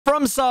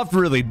Fromsoft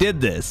really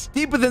did this.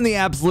 Deep within the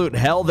absolute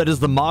hell that is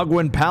the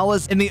Mogwin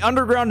Palace, in the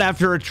underground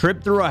after a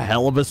trip through a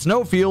hell of a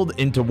snowfield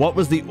into what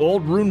was the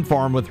old rune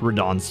farm with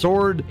Radahn's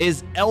sword,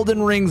 is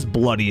Elden Ring's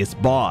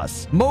bloodiest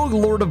boss. Mohg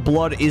Lord of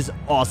Blood is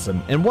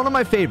awesome and one of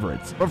my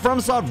favorites, but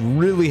Fromsoft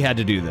really had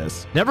to do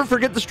this. Never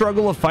forget the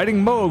struggle of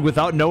fighting Mohg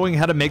without knowing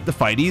how to make the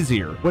fight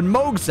easier. When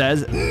Mohg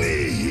says,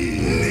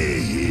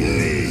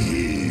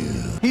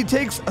 he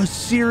takes a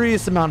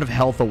serious amount of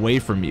health away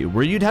from you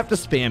where you'd have to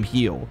spam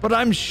heal. But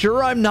I'm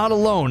sure I'm not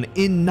alone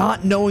in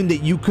not knowing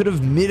that you could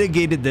have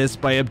mitigated this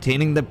by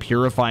obtaining the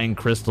Purifying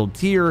Crystal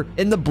tier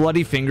in the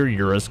Bloody Finger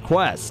Yura's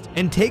quest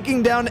and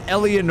taking down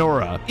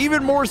Eleonora.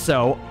 Even more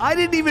so, I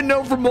didn't even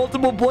know from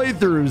multiple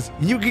playthroughs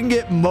you can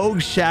get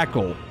Mohg's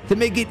Shackle to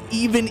make it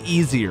even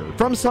easier.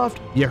 Fromsoft,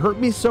 you hurt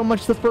me so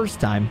much the first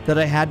time that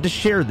I had to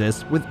share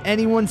this with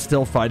anyone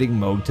still fighting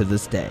Mohg to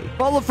this day.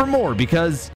 Follow for more because